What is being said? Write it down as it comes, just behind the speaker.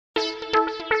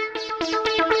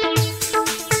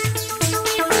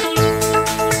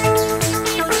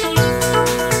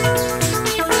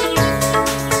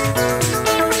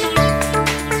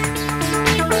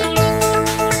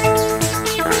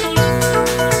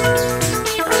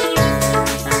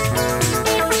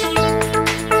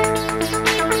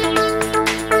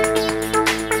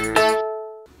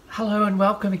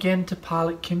welcome again to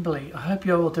Pilot Kimberley. I hope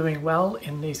you're all doing well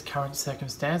in these current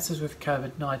circumstances with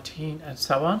COVID-19 and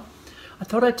so on. I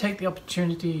thought I'd take the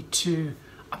opportunity to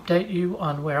update you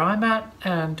on where I'm at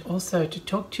and also to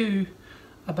talk to you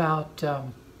about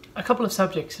a couple of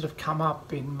subjects that have come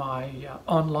up in my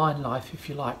online life, if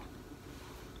you like.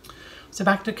 So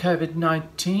back to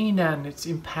COVID-19 and its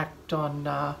impact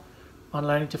on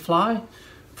learning to fly.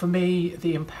 For me,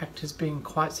 the impact has been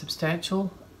quite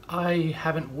substantial. I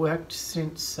haven't worked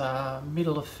since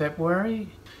middle of February.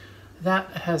 That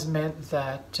has meant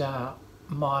that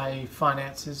my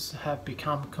finances have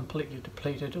become completely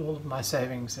depleted, all of my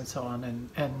savings and so on,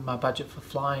 and my budget for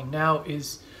flying now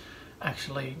is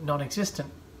actually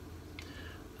non-existent.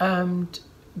 And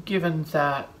given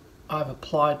that I've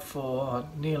applied for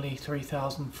nearly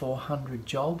 3,400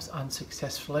 jobs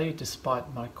unsuccessfully,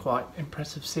 despite my quite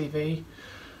impressive CV,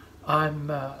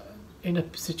 I'm in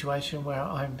a situation where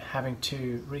I'm having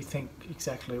to rethink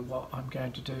exactly what I'm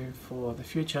going to do for the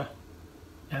future,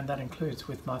 and that includes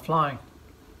with my flying.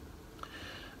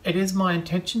 It is my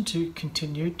intention to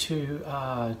continue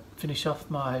to finish off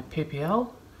my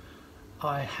PPL.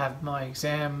 I have my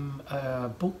exam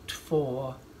booked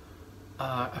for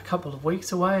a couple of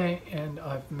weeks away, and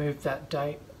I've moved that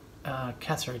date.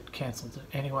 Catherine had cancelled it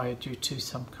anyway due to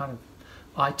some kind of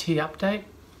IT update.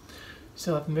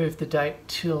 So I've moved the date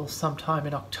till sometime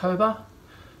in October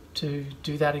to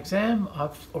do that exam.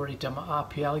 I've already done my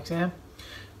RPL exam,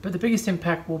 but the biggest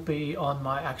impact will be on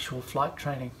my actual flight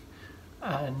training,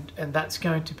 and that's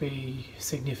going to be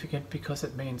significant because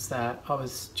it means that I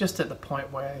was just at the point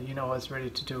where I was ready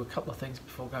to do a couple of things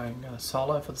before going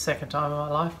solo for the second time in my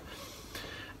life,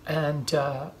 and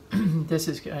this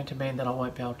is going to mean that I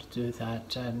won't be able to do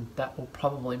that, and that will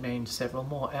probably mean several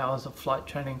more hours of flight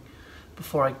training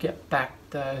before I get back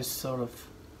those sort of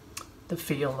the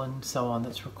feel and so on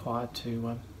that's required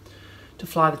to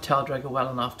fly the tail dragger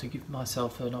well enough to give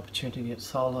myself an opportunity to get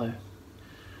solo.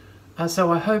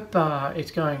 So I hope it's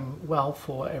going well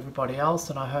for everybody else,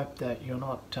 and I hope that you're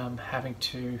not having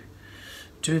to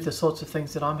do the sorts of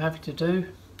things that I'm having to do.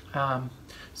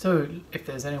 So if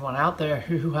there's anyone out there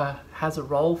who has a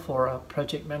role for a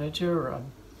project manager or a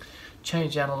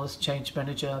change analyst, change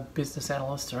manager, business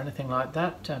analyst or anything like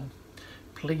that,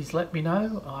 please let me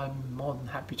know. I'm more than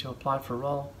happy to apply for a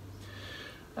role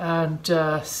and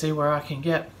see where I can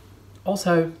get.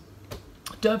 Also,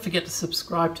 don't forget to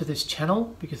subscribe to this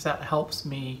channel because that helps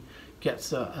me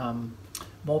get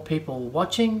more people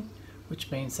watching, which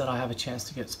means that I have a chance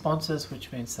to get sponsors,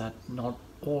 which means that not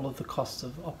all of the costs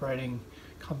of operating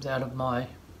comes out of my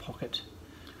pocket.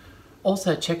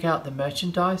 Also, check out the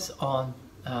merchandise on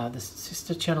the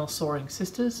sister channel Soaring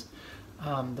Sisters.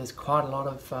 There's quite a lot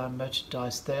of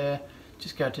merchandise there.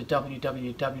 Just go to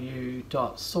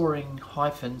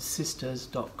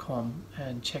www.soaring-sisters.com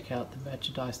and check out the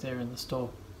merchandise there in the store.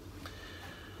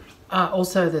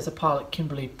 Also, there's a Pilot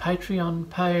Kimberley Patreon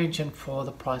page, and for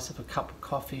the price of a cup of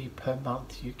coffee per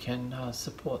month you can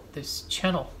support this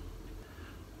channel.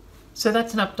 So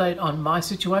that's an update on my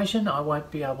situation. I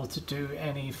won't be able to do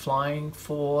any flying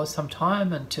for some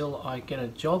time until I get a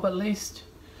job at least.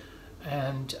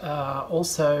 And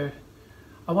also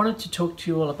I wanted to talk to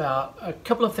you all about a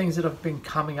couple of things that have been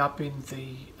coming up in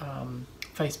the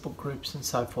Facebook groups and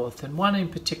so forth, and one in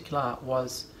particular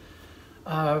was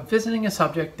visiting a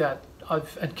subject that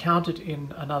I've encountered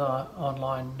in another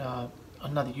online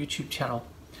another YouTube channel,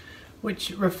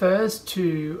 which refers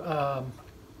to a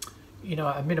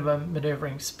minimum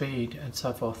maneuvering speed and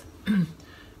so forth.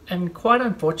 And quite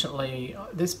unfortunately,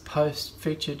 this post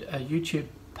featured a YouTube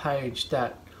page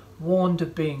that warned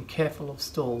of being careful of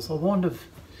stalls, or warned of,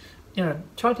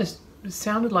 tried to, it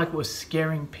sounded like it was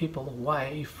scaring people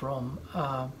away from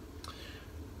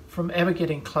ever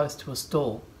getting close to a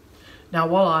stall. Now,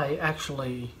 while I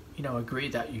actually, agree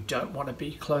that you don't want to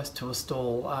be close to a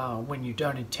stall when you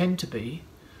don't intend to be,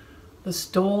 the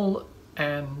stall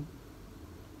and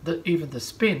even the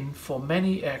spin for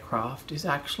many aircraft is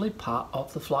actually part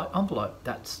of the flight envelope.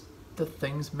 That's the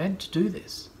thing's meant to do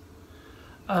this.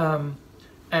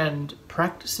 And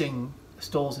practicing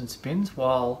stalls and spins,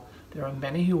 while there are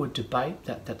many who would debate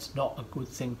that that's not a good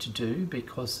thing to do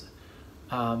because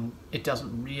it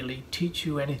doesn't really teach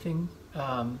you anything,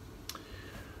 I'll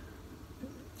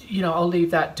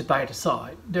leave that debate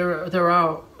aside. There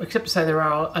are, except to say there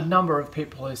are a number of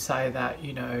people who say that,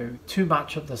 too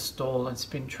much of the stall and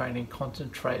spin training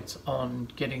concentrates on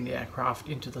getting the aircraft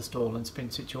into the stall and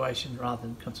spin situation rather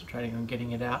than concentrating on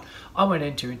getting it out. I won't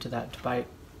enter into that debate.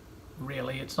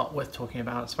 Really, it's not worth talking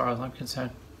about as far as I'm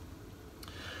concerned.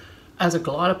 As a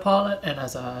glider pilot and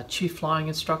as a chief flying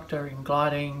instructor in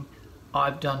gliding,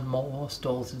 I've done more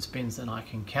stalls and spins than I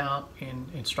can count in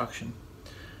instruction.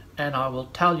 And I will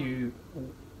tell you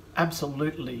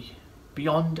absolutely,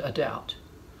 beyond a doubt,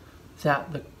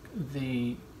 that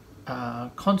the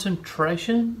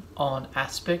concentration on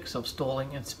aspects of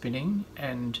stalling and spinning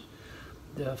and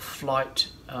the flight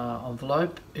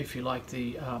envelope, if you like,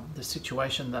 the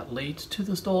situation that leads to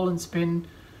the stall and spin,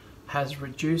 has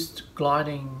reduced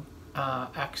gliding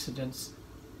accidents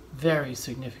very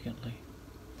significantly.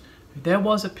 There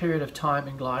was a period of time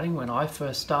in gliding when I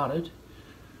first started,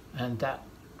 and that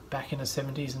back in the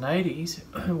 70s and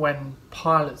 80s, when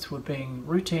pilots were being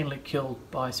routinely killed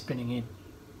by spinning in.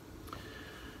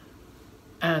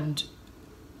 And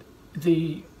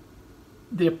the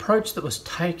approach that was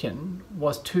taken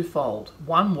was twofold.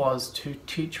 One was to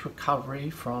teach recovery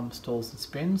from stalls and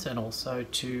spins, and also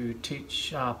to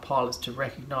teach pilots to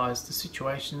recognize the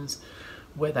situations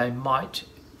where they might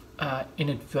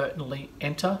inadvertently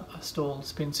enter a stall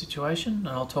spin situation, and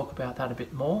I'll talk about that a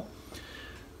bit more.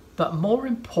 But more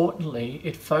importantly,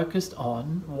 it focused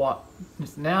on what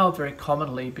is now very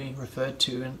commonly being referred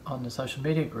to on the social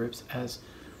media groups as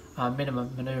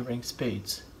minimum manoeuvring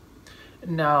speeds.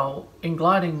 Now, in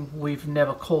gliding, we've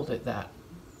never called it that.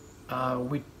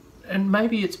 And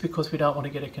maybe it's because we don't want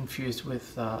to get it confused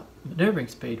with manoeuvring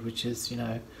speed, which is, you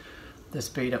know, the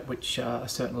speed at which a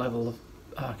certain level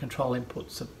of control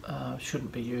inputs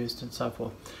shouldn't be used and so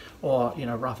forth, or, you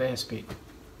know, rough airspeed.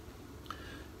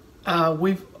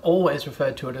 We've always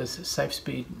referred to it as safe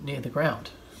speed near the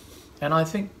ground, and I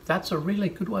think that's a really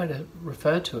good way to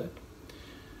refer to it.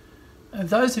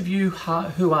 Those of you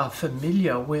who are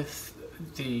familiar with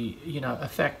the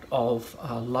effect of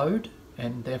load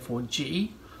and therefore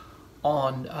G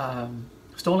on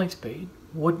stalling speed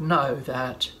would know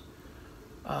that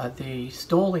the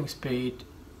stalling speed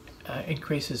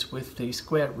increases with the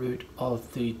square root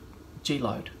of the G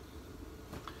load.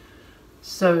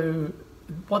 So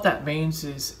what that means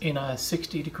is, in a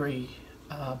 60-degree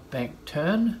bank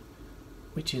turn,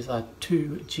 which is a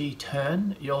 2G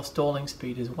turn, your stalling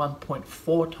speed is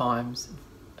 1.4 times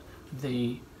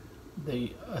the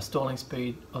stalling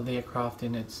speed of the aircraft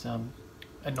in its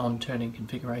a non-turning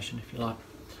configuration, if you like,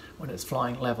 when it's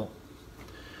flying level.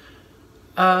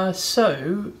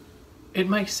 So it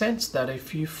makes sense that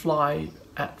if you fly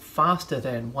at faster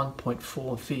than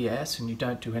 1.4 VS and you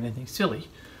don't do anything silly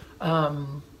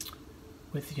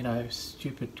with, you know,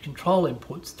 stupid control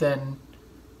inputs, then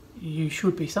you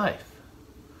should be safe.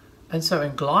 And so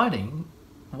in gliding,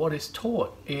 what is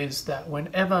taught is that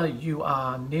whenever you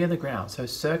are near the ground, so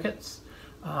circuits,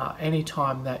 any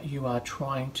time that you are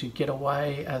trying to get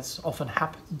away, as often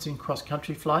happens in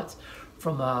cross-country flights,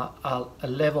 from a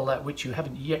level at which you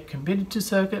haven't yet committed to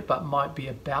circuit but might be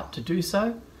about to do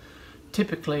so,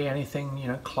 typically anything, you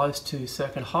know, close to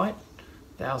circuit height,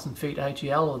 1,000 feet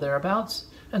AGL or thereabouts,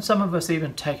 and some of us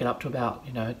even take it up to about,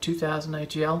 you know, 2,000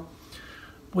 AGL.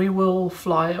 We will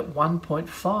fly at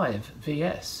 1.5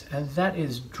 VS, and that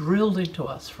is drilled into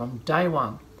us from day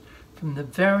one. From the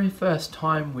very first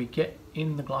time we get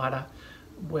in the glider,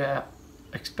 we're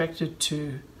expected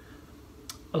to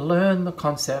learn the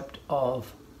concept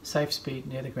of safe speed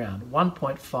near the ground.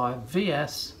 1.5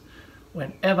 VS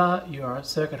whenever you're at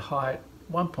circuit height,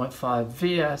 1.5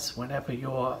 VS whenever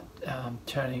you're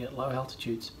turning at low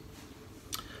altitudes.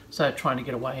 So trying to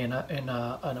get away in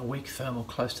a weak thermal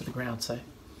close to the ground, say.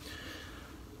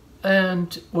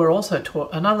 And we're also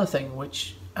taught another thing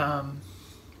which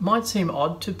might seem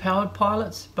odd to powered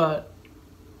pilots, but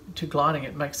to gliding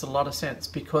it makes a lot of sense,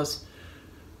 because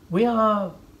we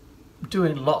are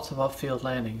doing lots of off-field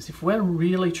landings. If we're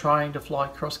really trying to fly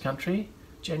cross-country,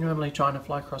 genuinely trying to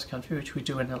fly cross-country, which we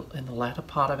do in the latter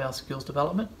part of our skills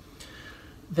development,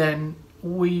 then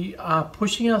we are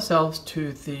pushing ourselves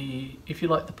to the, if you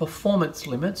like, the performance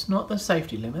limits, not the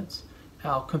safety limits,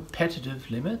 our competitive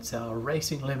limits, our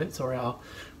racing limits, or our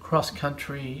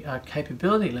cross-country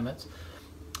capability limits,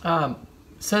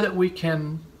 so that we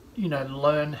can, you know,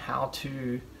 learn how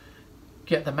to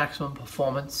get the maximum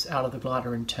performance out of the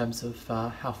glider in terms of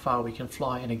how far we can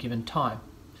fly in a given time.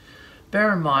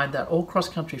 Bear in mind that all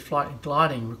cross-country flight and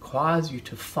gliding requires you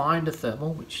to find a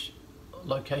thermal, which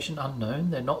location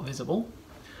unknown, they're not visible,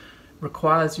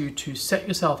 requires you to set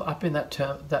yourself up in that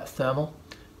thermal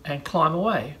and climb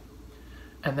away.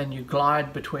 And then you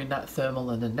glide between that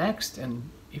thermal and the next, and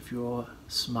if you're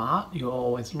smart, you're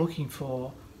always looking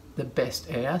for the best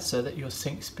air so that your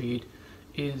sink speed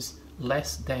is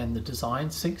less than the design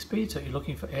sink speed. So you're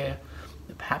looking for air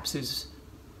that perhaps is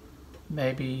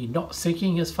maybe not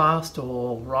sinking as fast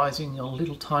or rising a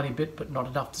little tiny bit but not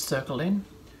enough to circle in.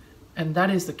 And that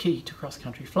is the key to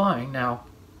cross-country flying. Now,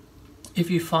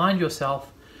 if you find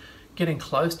yourself getting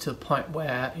close to the point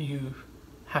where you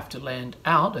have to land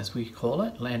out, as we call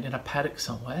it, land in a paddock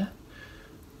somewhere,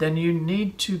 then you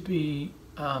need to be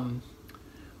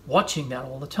watching that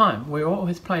all the time. We're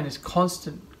always playing this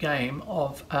constant game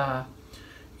of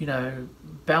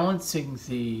balancing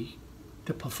the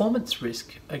performance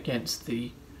risk against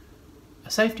the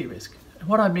safety risk. And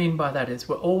what I mean by that is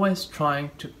we're always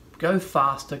trying to go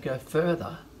faster, go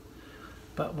further,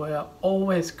 but we're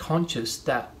always conscious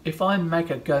that if I make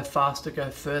a go faster, go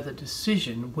further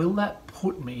decision, will that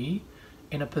put me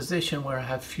in a position where I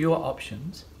have fewer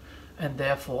options and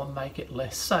therefore make it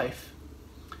less safe?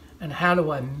 And how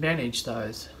do I manage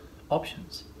those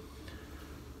options?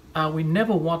 We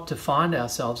never want to find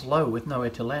ourselves low with nowhere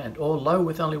to land, or low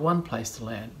with only one place to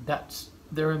land.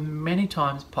 There are many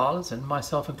times pilots, and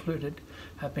myself included,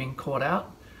 have been caught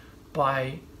out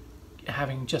by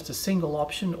having just a single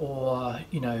option, or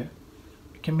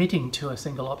committing to a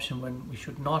single option when we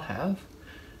should not have,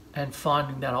 and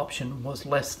finding that option was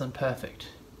less than perfect.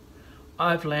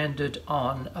 I've landed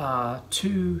on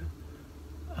 2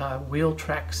 wheel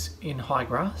tracks in high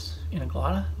grass in a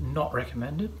glider, not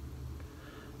recommended.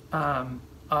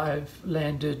 I've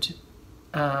landed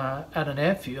at an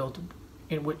airfield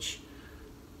in which,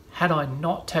 had I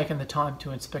not taken the time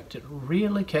to inspect it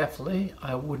really carefully,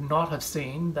 I would not have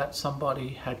seen that somebody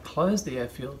had closed the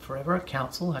airfield forever. A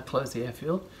council had closed the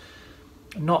airfield,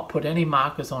 not put any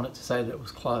markers on it to say that it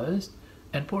was closed,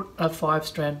 and put a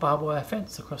 5-strand barbed wire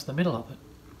fence across the middle of it.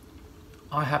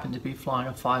 I happened to be flying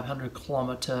a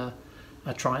 500-kilometre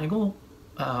triangle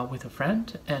with a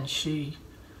friend, and she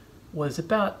was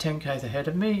about 10 k's ahead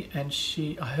of me, and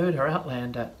I heard her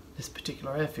outland at this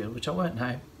particular airfield, which I won't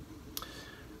name.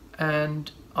 And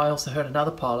I also heard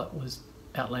another pilot was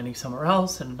outlanding somewhere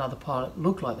else, and another pilot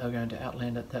looked like they were going to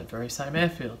outland at that very same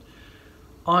airfield.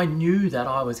 I knew that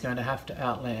I was going to have to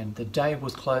outland. The day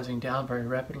was closing down very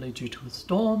rapidly due to a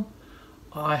storm.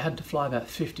 I had to fly about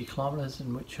 50 kilometres,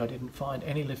 in which I didn't find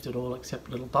any lift at all except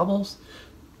little bubbles.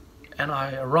 And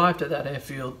I arrived at that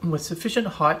airfield with sufficient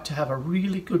height to have a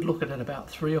really good look at it about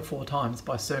 3 or 4 times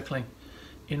by circling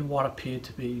in what appeared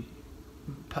to be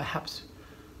perhaps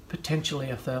potentially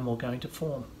a thermal going to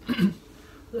form.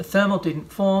 The thermal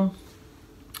didn't form.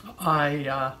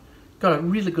 I got a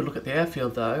really good look at the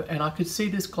airfield though, and I could see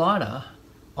this glider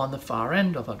on the far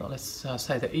end of it, or let's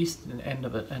say the eastern end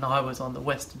of it, and I was on the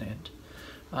western end,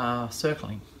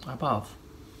 circling above.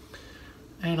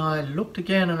 And I looked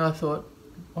again and I thought,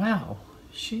 wow,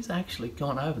 she's actually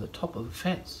gone over the top of the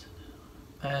fence.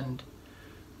 And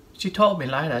she told me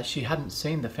later she hadn't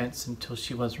seen the fence until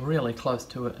she was really close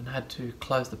to it and had to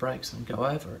close the brakes and go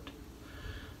over it.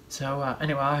 So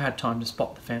anyway, I had time to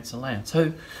spot the fence and land.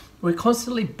 So we're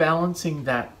constantly balancing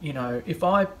that, if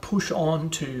I push on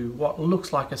to what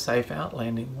looks like a safe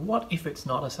outlanding, what if it's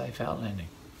not a safe outlanding?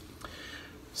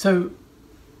 So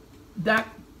that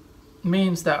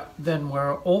means that then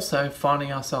we're also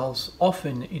finding ourselves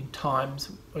often in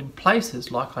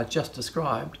places like I just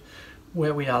described,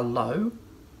 where we are low,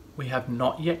 we have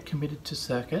not yet committed to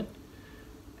circuit,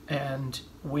 and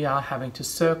we are having to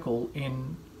circle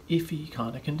in iffy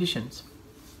kind of conditions,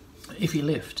 iffy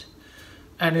lift.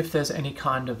 And if there's any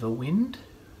kind of a wind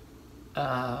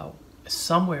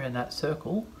somewhere in that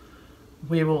circle,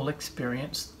 we will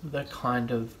experience the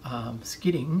kind of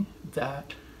skidding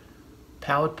that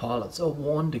powered pilots are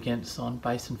warned against on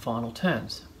base and final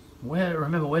turns.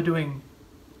 Remember, we're doing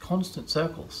constant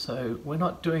circles, so we're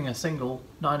not doing a single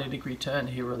 90-degree turn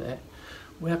here or there.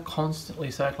 We're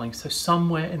constantly circling, so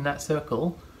somewhere in that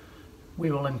circle we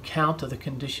will encounter the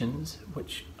conditions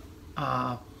which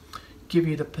give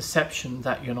you the perception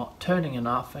that you're not turning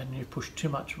enough and you push too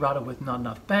much rudder with not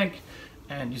enough bank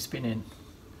and you spin in.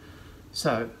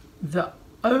 So the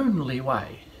only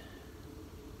way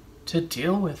to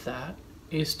deal with that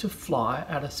is to fly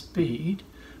at a speed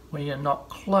where you're not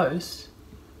close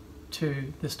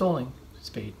to the stalling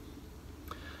speed.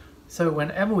 So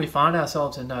whenever we find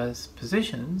ourselves in those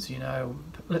positions,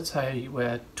 let's say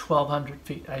we're 1200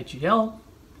 feet AGL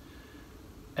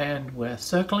and we're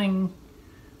circling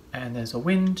and there's a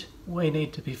wind, we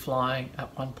need to be flying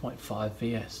at 1.5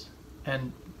 VS.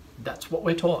 And that's what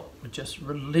we're taught. We just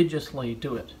religiously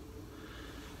do it.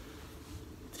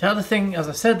 The other thing, as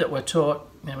I said, that we're taught,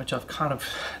 and which I've kind of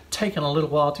taken a little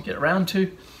while to get around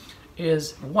to,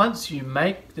 is once you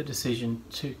make the decision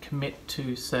to commit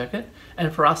to circuit,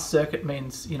 and for us circuit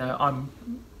means, I'm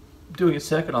doing a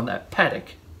circuit on that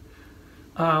paddock,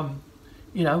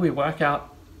 we work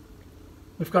out,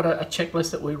 we've got a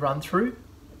checklist that we run through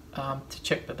to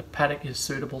check that the paddock is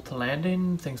suitable to land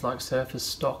in, things like surface,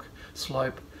 stock,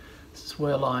 slope,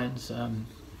 swirl lines,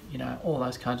 all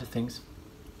those kinds of things.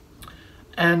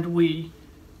 And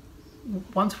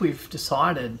once we've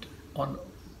decided on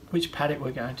which paddock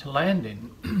we're going to land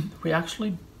in, we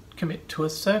actually commit to a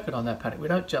circuit on that paddock. We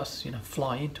don't just,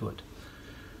 fly into it.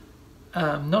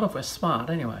 Not if we're smart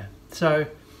anyway. So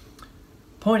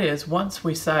point is, once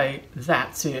we say,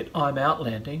 that's it, I'm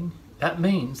outlanding, that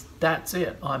means that's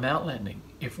it, I'm outlanding.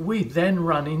 If we then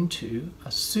run into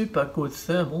a super good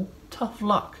thermal, tough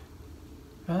luck,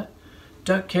 right?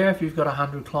 Don't care if you've got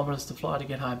 100 kilometers to fly to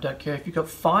get home. Don't care if you've got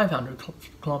 500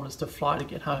 kilometers to fly to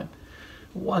get home.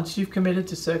 Once you've committed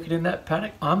to circuit in that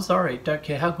paddock, I'm sorry, don't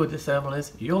care how good the thermal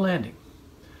is, you're landing.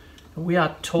 And we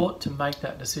are taught to make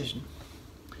that decision.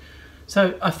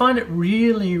 So I find it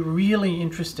really, really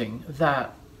interesting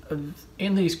that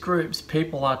in these groups,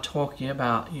 people are talking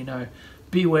about,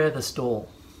 beware the stall.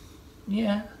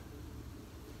 Yeah.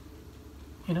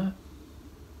 I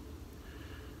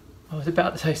was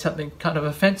about to say something kind of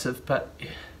offensive, but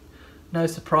no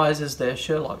surprises there,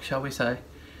 Sherlock, shall we say.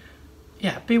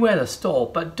 Yeah, beware the stall,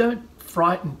 but don't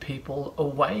frighten people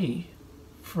away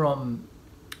from,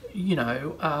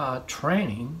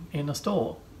 training in the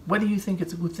stall. Whether you think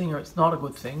it's a good thing or it's not a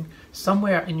good thing,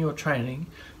 somewhere in your training,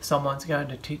 someone's going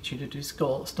to teach you to do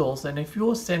stalls. And if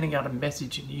you're sending out a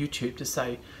message in YouTube to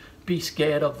say, be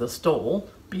scared of the stall,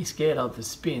 be scared of the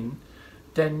spin,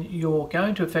 then you're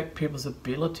going to affect people's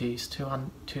abilities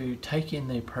to take in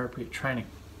the appropriate training.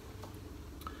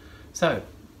 So,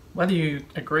 whether you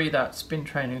agree that spin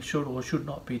training should or should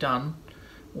not be done,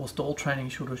 or stall training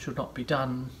should or should not be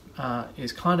done,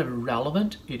 is kind of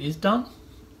irrelevant. It is done,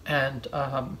 and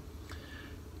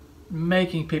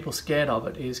making people scared of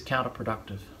it is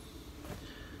counterproductive.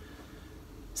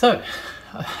 So,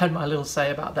 I had my little say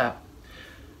about that.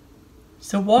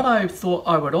 So what I thought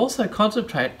I would also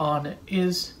concentrate on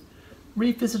is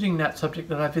revisiting that subject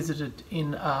that I visited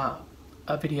in a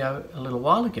video a little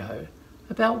while ago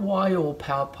about why all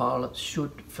powered pilots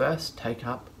should first take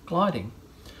up gliding.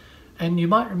 And you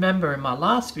might remember in my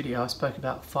last video I spoke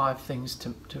about 5 things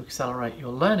to accelerate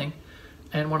your learning,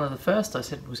 and one of the first I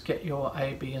said was get your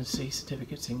A, B and C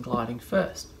certificates in gliding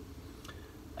first.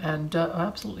 And I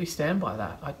absolutely stand by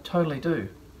that. I totally do.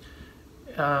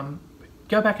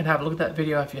 Go back and have a look at that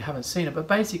video if you haven't seen it, but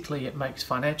basically it makes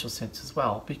financial sense as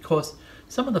well, because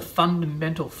some of the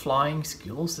fundamental flying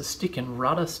skills, the stick and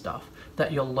rudder stuff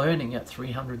that you're learning at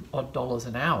 $300 odd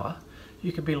an hour,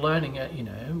 you could be learning at,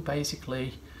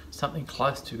 basically something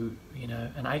close to,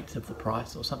 an eighth of the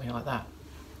price or something like that.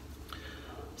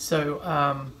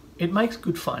 So it makes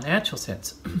good financial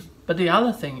sense. But the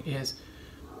other thing is,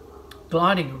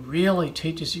 gliding really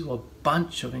teaches you a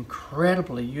bunch of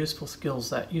incredibly useful skills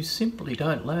that you simply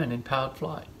don't learn in powered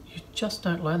flight. You just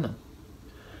don't learn them.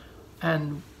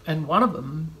 And one of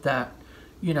them that,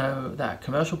 that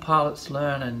commercial pilots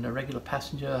learn and the regular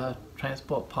passenger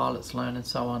transport pilots learn and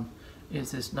so on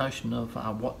is this notion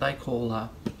of what they call a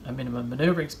minimum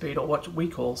manoeuvring speed, or what we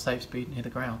call safe speed near the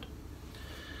ground.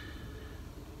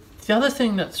 The other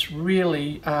thing that's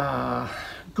really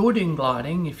good in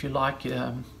gliding, if you like,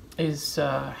 is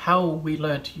how we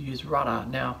learn to use rudder.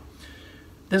 Now,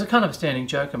 there's a kind of a standing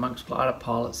joke amongst glider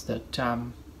pilots that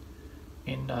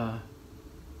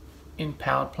in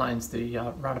powered planes the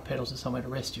rudder pedals are somewhere to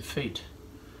rest your feet,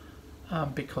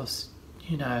 because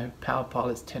powered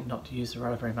pilots tend not to use the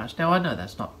rudder very much. Now, I know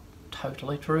that's not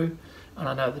totally true, and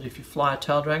I know that if you fly a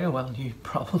tail dragger, well, you're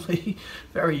probably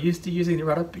very used to using the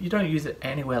rudder, but you don't use it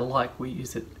anywhere like we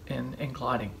use it in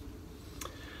gliding.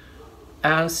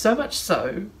 So much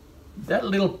so, that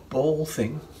little ball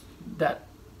thing, that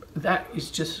is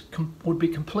just would be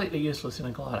completely useless in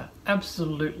a glider.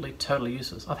 Absolutely, totally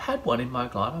useless. I've had one in my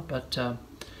glider, but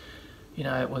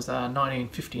it was a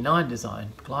 1959 design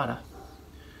glider.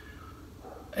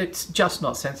 It's just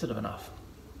not sensitive enough.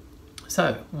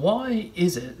 So why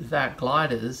is it that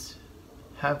gliders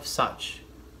have such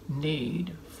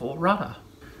need for rudder?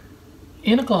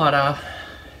 In a glider,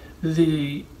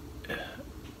 the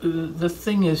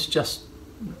thing is just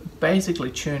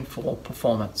basically tuned for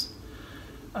performance.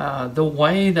 The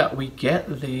way that we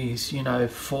get these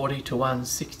 40 to 1,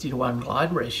 60 to 1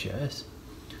 glide ratios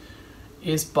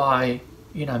is by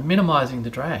minimizing the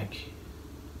drag,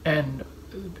 and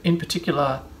in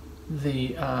particular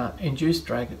the induced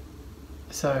drag.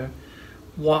 So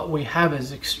what we have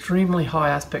is extremely high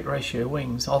aspect ratio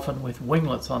wings, often with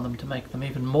winglets on them to make them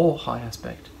even more high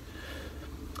aspect.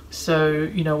 So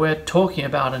we're talking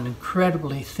about an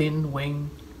incredibly thin wing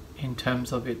in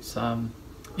terms of its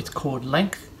chord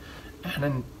length, and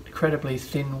an incredibly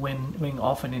thin wing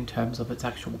often in terms of its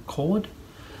actual chord,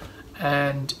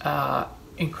 and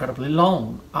incredibly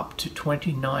long, up to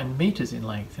 29 meters in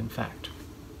length, in fact.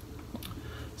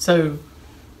 So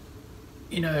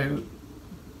you know,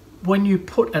 when you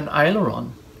put an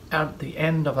aileron out at the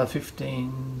end of a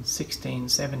 15, 16,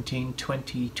 17,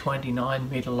 20, 29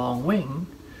 metre long wing,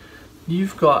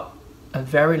 you've got a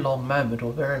very long moment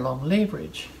or very long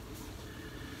leverage.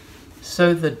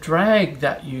 So the drag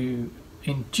that you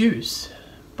induce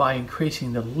by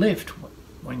increasing the lift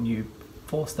when you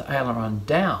force the aileron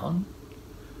down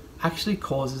actually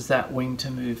causes that wing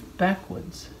to move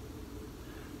backwards.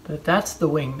 But that's the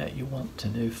wing that you want to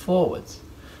move forwards.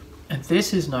 And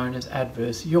this is known as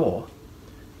adverse yaw.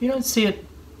 You don't see it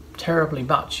terribly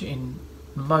much in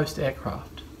most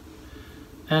aircraft.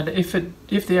 And if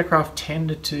the aircraft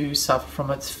tended to suffer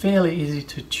from it, it's fairly easy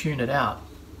to tune it out.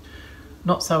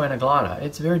 Not so in a glider.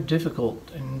 It's very difficult,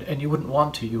 and you wouldn't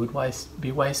want to. You would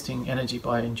be wasting energy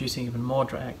by inducing even more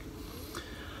drag.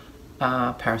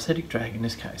 Parasitic drag in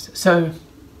this case. So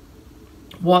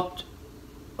what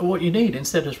you need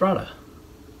instead is rudder.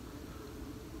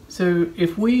 So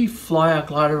if we fly our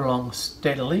glider along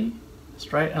steadily,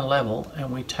 straight and level,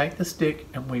 and we take the stick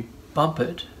and we bump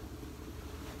it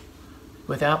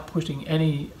without putting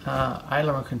any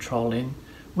aileron control in,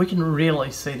 we can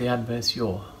really see the adverse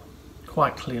yaw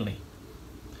quite clearly.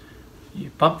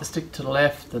 You bump the stick to the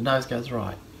left, the nose goes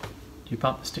right. You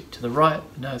bump the stick to the right,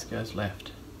 the nose goes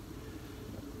left.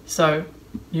 So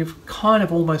you're kind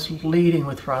of almost leading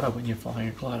with rudder when you're flying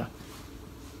a glider.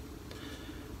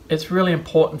 It's really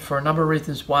important for a number of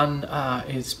reasons. One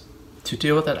is to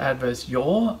deal with that adverse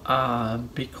yaw,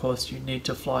 because you need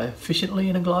to fly efficiently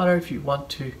in a glider if you want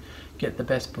to get the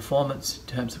best performance in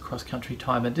terms of cross-country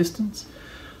time and distance.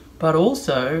 But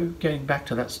also, getting back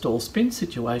to that stall spin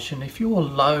situation, if you're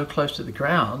low, close to the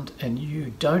ground, and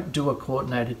you don't do a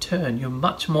coordinated turn, you're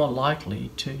much more likely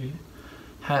to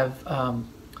have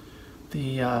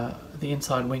the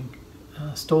inside wing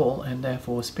stall and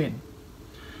therefore spin.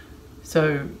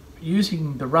 So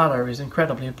using the rudder is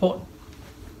incredibly important.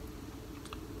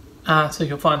 So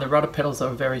you'll find the rudder pedals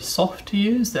are very soft to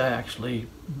use. They actually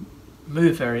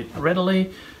move very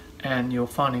readily, and you're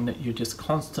finding that you're just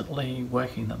constantly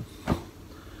working them.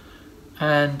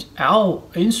 And our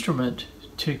instrument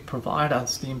to provide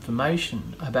us the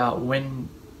information about when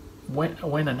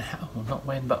and how, well, not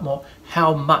when, but more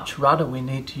how much rudder we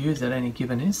need to use at any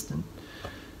given instant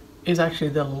is actually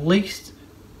the least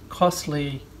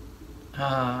costly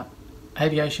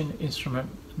aviation instrument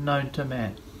known to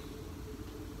man.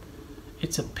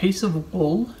 It's a piece of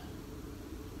wool,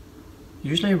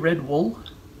 usually red wool,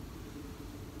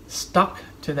 stuck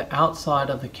to the outside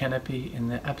of the canopy in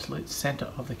the absolute center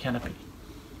of the canopy.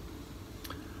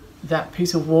 That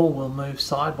piece of wool will move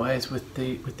sideways with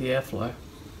the airflow.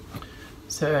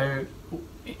 So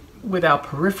with our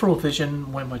peripheral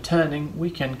vision, when we're turning, we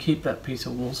can keep that piece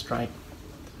of wool straight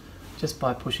just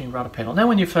by pushing rudder pedal. Now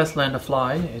when you first learn to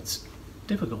fly, it's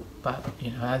difficult, but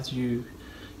you know, as you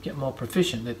get more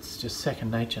proficient, it's just second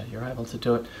nature. You're able to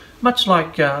do it. Much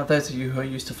like those of you who are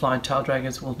used to flying tail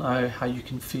draggers will know how you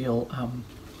can feel,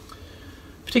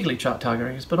 particularly tail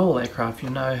draggers, but all aircraft,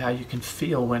 you know how you can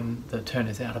feel when the turn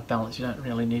is out of balance. You don't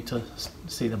really need to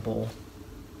see the ball.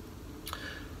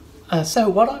 So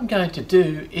what I'm going to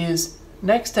do is,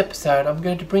 next episode, I'm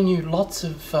going to bring you lots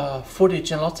of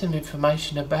footage and lots of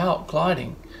information about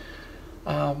gliding.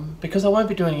 Because I won't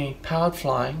be doing any powered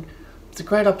flying, it's a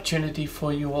great opportunity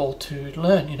for you all to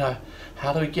learn, you know,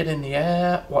 how do we get in the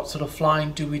air, what sort of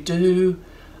flying do we do,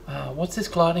 what's this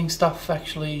gliding stuff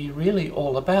actually really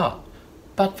all about.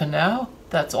 But for now,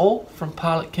 that's all from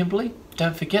Pilot Kimberly.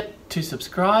 Don't forget to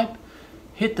subscribe,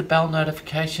 hit the bell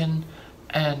notification,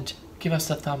 and give us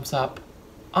a thumbs up.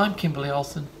 I'm Kimberly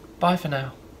Olsen. Bye for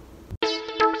now.